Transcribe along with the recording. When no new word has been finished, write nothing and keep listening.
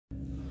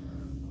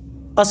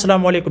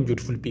Assalamu alaikum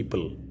beautiful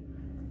people.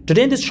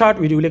 Today in this short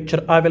video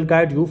lecture I will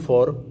guide you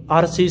for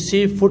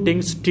RCC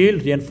footing steel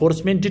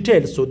reinforcement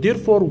details. So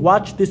therefore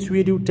watch this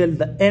video till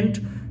the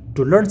end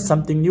to learn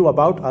something new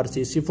about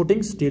RCC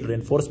footing steel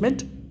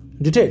reinforcement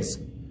details.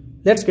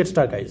 Let's get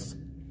started guys.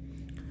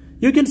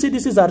 You can see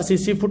this is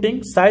RCC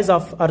footing. Size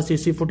of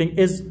RCC footing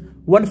is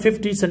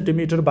 150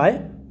 centimeter by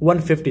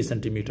 150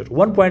 centimeter,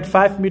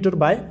 1.5 meter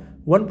by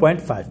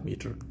 1.5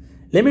 meter.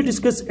 Let me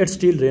discuss its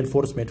steel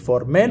reinforcement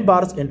for main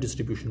bars and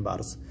distribution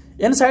bars.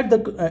 Inside the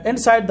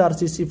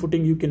RCC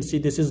footing, you can see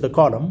this is the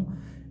column,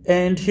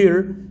 and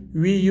here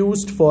we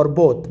used for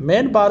both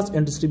main bars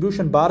and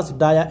distribution bars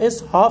dia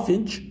is ½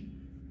 inch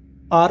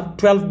or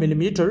 12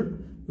 millimeter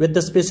with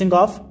the spacing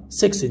of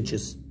 6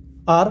 inches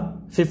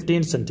or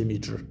 15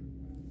 centimeter.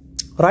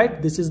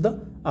 Right, this is the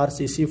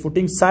RCC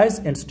footing size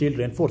and steel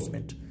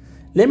reinforcement.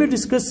 Let me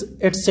discuss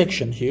its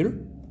section here.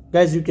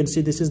 Guys, you can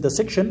see this is the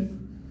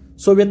section.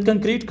 So with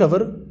concrete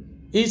cover,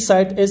 each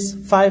side is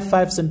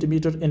 5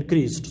 centimeter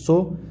increased.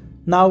 So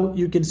now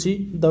you can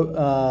see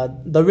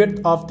the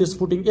width of this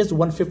footing is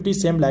 150,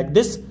 same like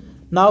this.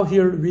 Now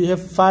here we have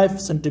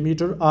 5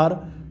 centimeter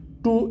or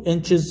 2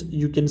 inches,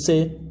 you can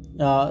say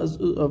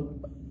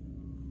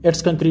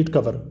its concrete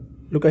cover.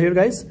 Look here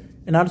guys,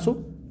 and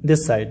also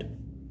this side.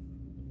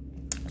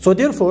 So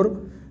therefore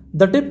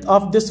the depth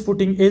of this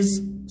footing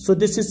is, so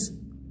this is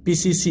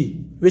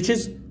PCC, which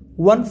is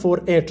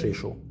 1:8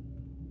 ratio.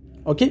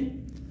 Okay,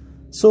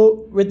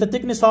 so with the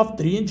thickness of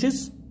 3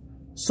 inches,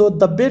 so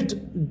the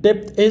bed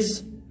depth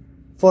is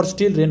for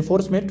steel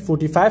reinforcement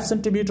 45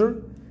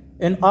 centimeter,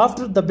 and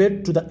after the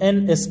bed to the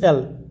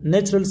NSL,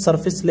 natural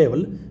surface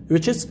level,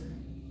 which is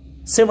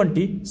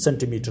 70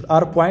 centimeter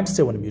or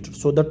 0.7 meter.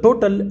 So the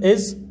total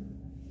is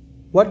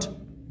what?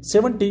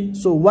 70,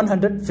 so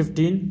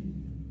 115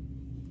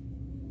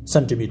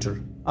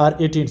 centimeter or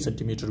 18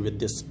 centimeter with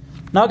this.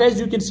 Now guys,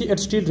 you can see at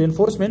steel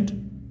reinforcement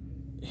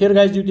here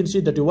guys, you can see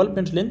the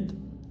development length,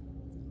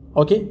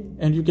 okay,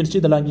 and you can see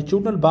the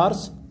longitudinal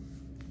bars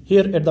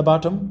here at the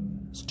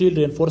bottom. Steel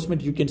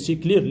reinforcement you can see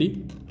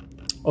clearly,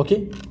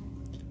 okay,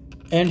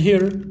 and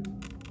here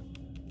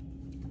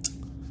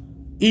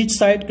each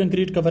side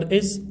concrete cover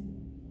is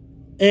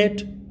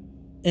 8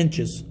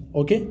 inches,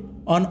 okay,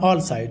 on all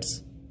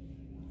sides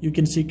you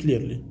can see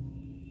clearly,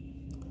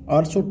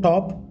 also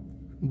top,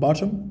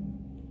 bottom,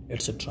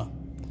 etc.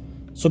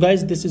 So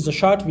guys, this is a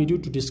short video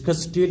to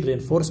discuss steel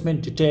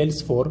reinforcement details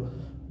for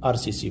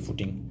RCC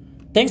footing.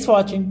 Thanks for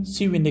watching.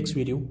 See you in next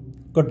video.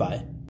 Goodbye.